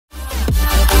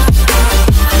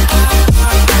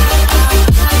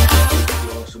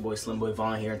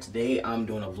slimboy.von here, and today I'm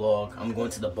doing a vlog. I'm going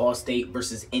to the Ball State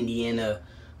versus Indiana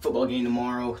football game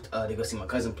tomorrow. To go see my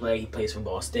cousin play. He plays for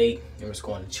Ball State. We're just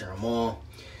going to cheer him on.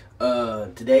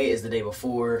 Today is the day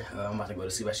before. I'm about to go to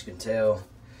sleep, as you can tell.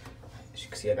 As you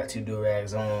can see, I got two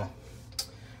do-rags on.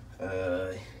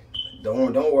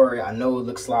 Don't worry, I know it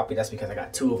looks sloppy. That's because I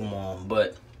got two of them on.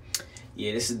 But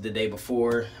yeah, this is the day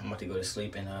before. I'm about to go to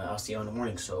sleep, and I'll see you in the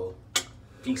morning. So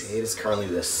peace. It is currently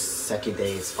the second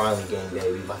day. It's finally game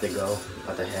day. We about to go.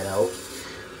 About to head out.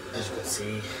 As you can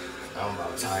see, I'm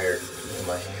about tired. Look at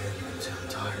my hair. You can tell I'm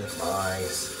tired. Look at my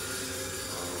eyes.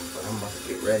 But I'm about to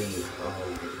get ready.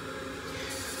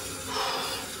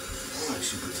 I'm not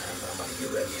super tired, but I'm about to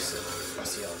get ready. So I'll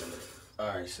see y'all in a minute.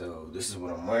 Alright, so this is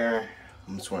what I'm wearing.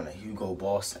 I'm just wearing a Hugo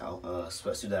Boss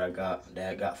sweatsuit that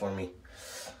Dad got for me.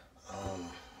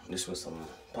 This was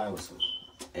probably with some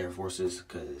Air Forces,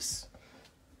 because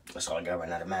that's all I got right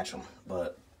now to match them.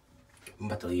 But I'm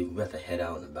about to leave. I'm about to head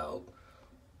out in about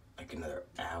like another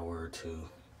hour or two.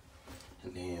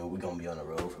 And then we're going to be on the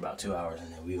road for about 2 hours,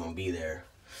 and then we're going to be there.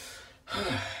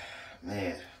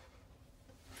 Man.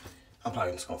 I'm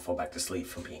probably just going to fall back to sleep,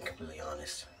 if I'm being completely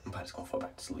honest. I'm probably just going to fall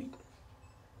back to sleep.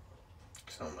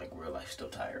 Because I'm like real life still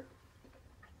tired.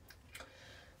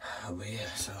 But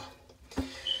yeah, so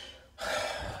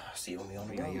see you when we on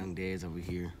the road. Young Dad's over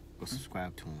here. Go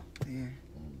subscribe to him. Yeah.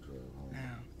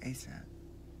 Now, ASAP.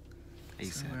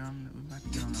 ASAP. So we're about to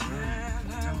get on the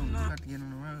road. Tell him we're about to get on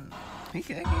the road. He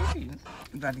can't hear you.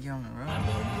 We're about to get on the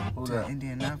road to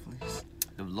Indianapolis.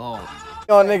 The Lord.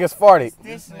 Y'all niggas farted.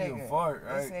 This nigga fart,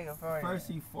 right? This nigga farted. First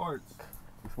he farts.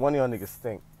 One of y'all niggas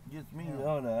stink. Gets me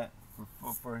on that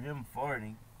for him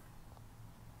farting.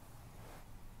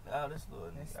 Now this little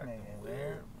This nigga acting nigga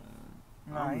weird,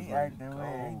 man. Nah, he acting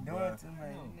weird. He doing bruh. too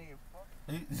much.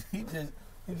 This nigga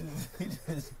He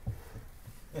just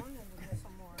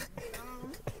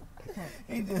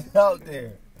he just out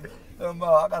there. I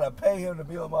gotta pay him to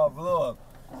be on my vlog.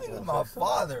 He's my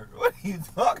father. What are you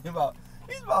talking about?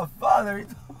 He's my father.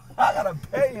 I gotta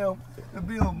pay him to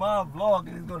be on my vlog,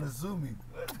 and he's gonna sue me.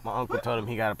 My uncle told him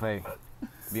he gotta pay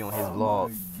to be on his Oh vlog.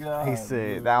 my God, He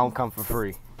said dude. that don't come for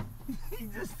free. He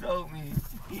just told me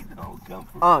he don't come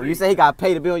for free. You say he got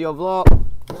paid to be on your vlog?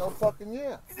 Hell fucking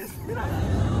yeah.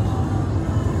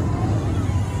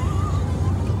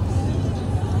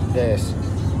 Yes.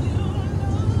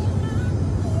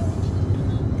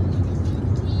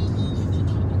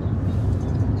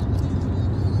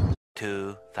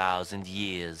 $2,000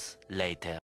 years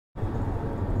later.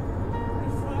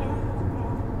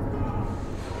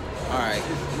 Alright,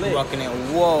 walking in.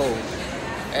 Whoa.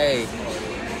 Hey,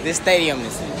 this stadium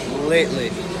is lit.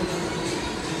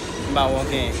 I'm about to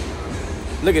walk in.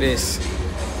 Look at this.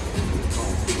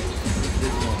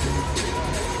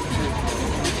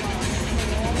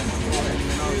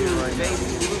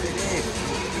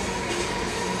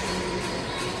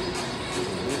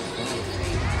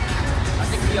 I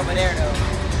think we over there though.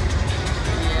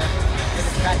 Yeah, they're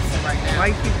just practicing right now. Why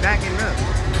you keep backing up?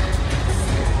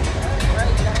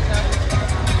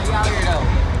 We out here though.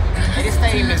 Hey, this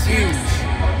stadium is huge.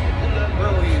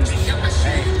 Real huge.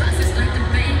 Hey,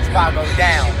 it's about to go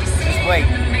down. Just wait.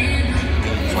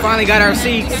 We finally got our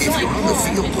seats. If you're on the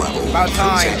field level, About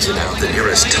time. please exit out the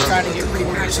nearest Trying tunnel to at get the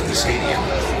corners of the stadium,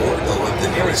 or go up the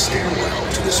nearest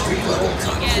stairwell to the street level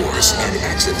concourse and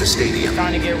exit the stadium.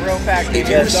 Trying to get real packed. If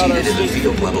you're seated in the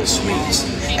field level suites,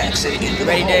 exit into the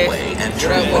Ready, Dave? hallway and Get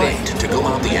turn up with it. right to go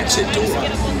out the exit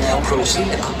door.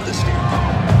 Proceed up the stairs.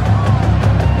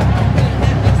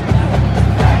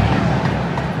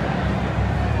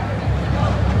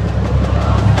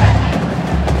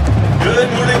 Good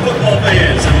morning, football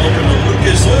fans, and welcome to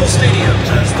Lucas Oil Stadium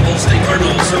as the Ball State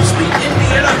Cardinals host the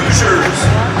Indiana Hoosiers.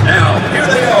 Now, here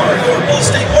they are, your Ball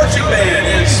State marching band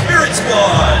and spirit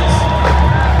squads.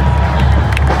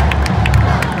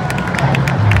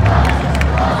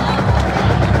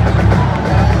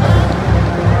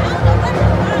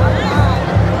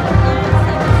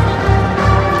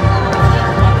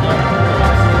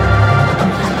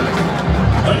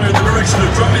 Under the direction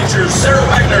of drum majors Sarah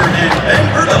Wagner and Ben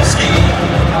Burdowski.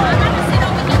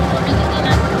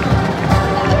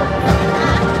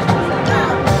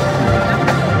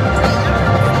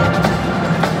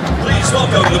 Please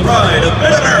welcome the pride of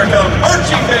Mid-America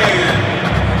Marching Band.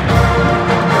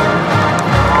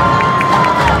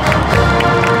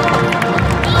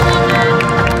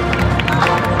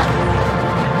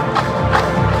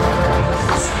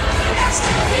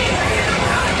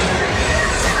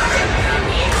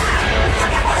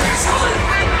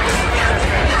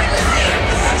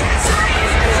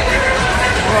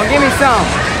 Give me some.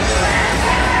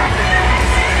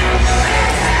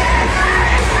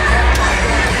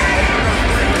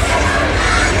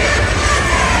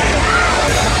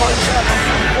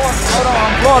 Hold on,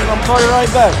 I'm vlogging. I'm calling you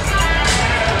right back.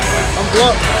 I'm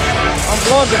vlogging. I'm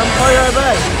calling you right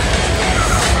back.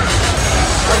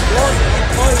 I'm vlogging.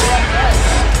 I'm calling you right back.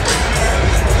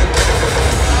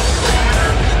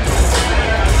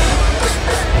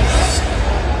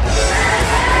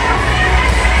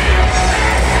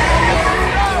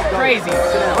 Crazy.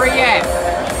 Where he at?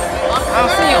 I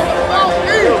don't see him.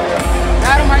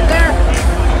 Got him right there.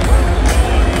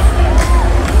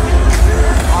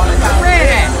 Where's Red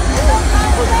at?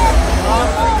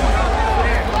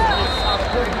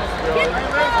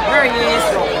 There he is.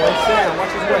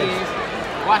 There he is.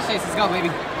 Watch this. Let's go, baby.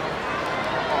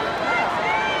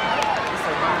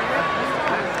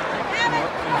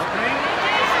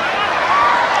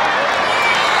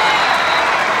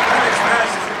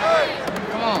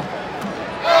 Come on.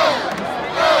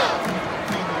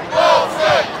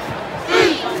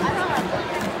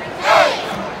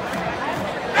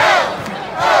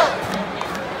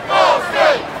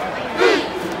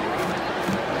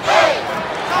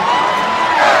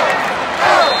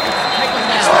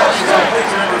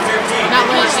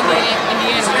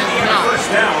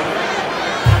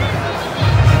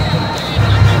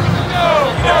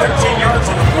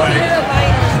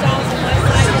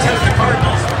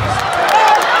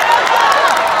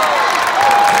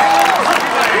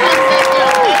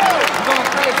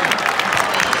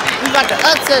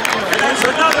 Upset them.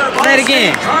 Say it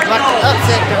again. Like to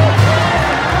upset them.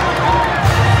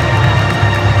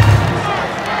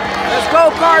 Let's go,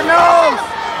 Cardinals!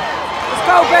 Let's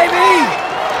go, baby!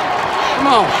 Come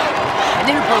on. I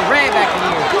need to put Red back in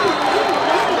here.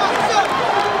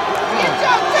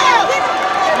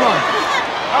 Come on.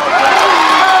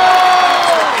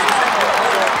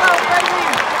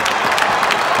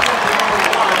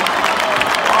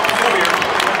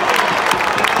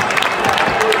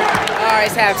 Alright,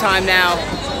 it's halftime now.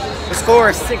 The score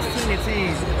is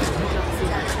 16-10.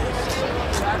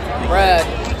 Bruh.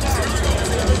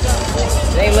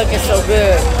 They ain't looking so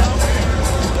good.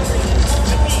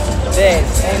 They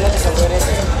ain't looking so good, is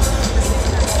it?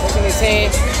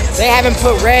 16-10. They haven't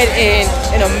put Red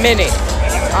in a minute.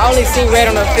 I only seen Red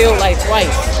on the field like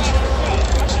twice.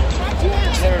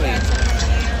 Literally.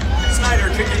 Snyder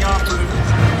kicking off for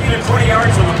the 20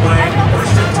 yards on the play.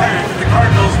 First and 10 at the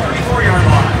Cardinals' 34-yard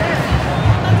line.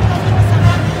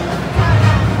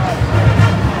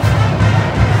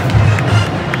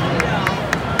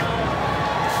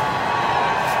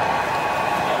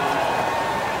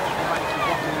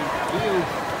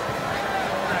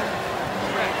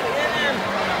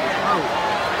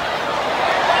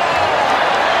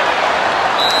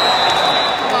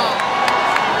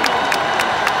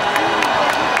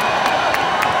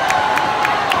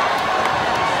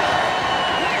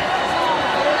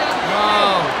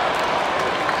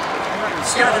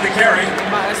 Scott to the carry.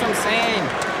 That's what I'm saying.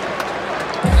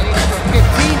 They put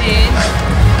 15 in.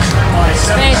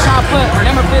 They ain't trying to put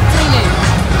number 15 in.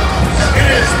 It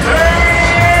is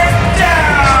third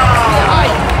down.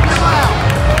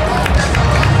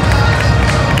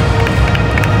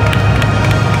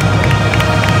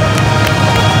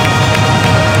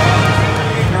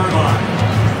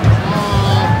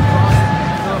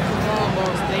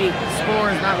 State score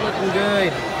is not looking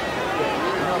good.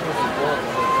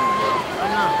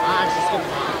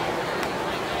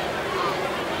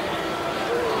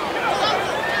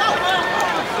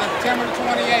 September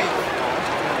 28th.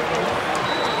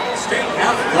 State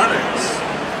Athletics.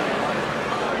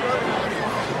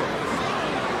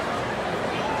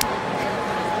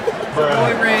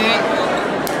 Boy Red.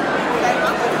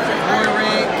 Boy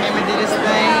Red came and did his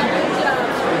thing.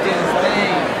 He did his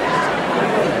thing.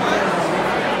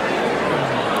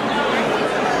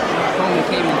 Coleman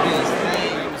came and did his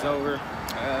thing. It was over.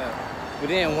 We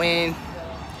didn't win.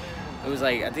 It was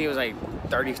like, I think it was like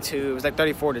 32. It was like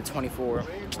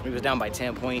 34-24. We was down by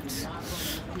 10 points.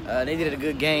 They did a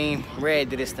good game. Red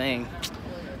did his thing.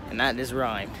 And that just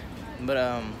rhymed. But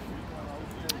yeah,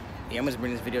 I'm gonna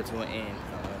bring this video to an end.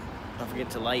 Don't forget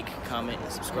to like, comment,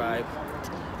 and subscribe.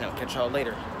 And I'll catch y'all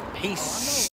later.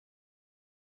 Peace.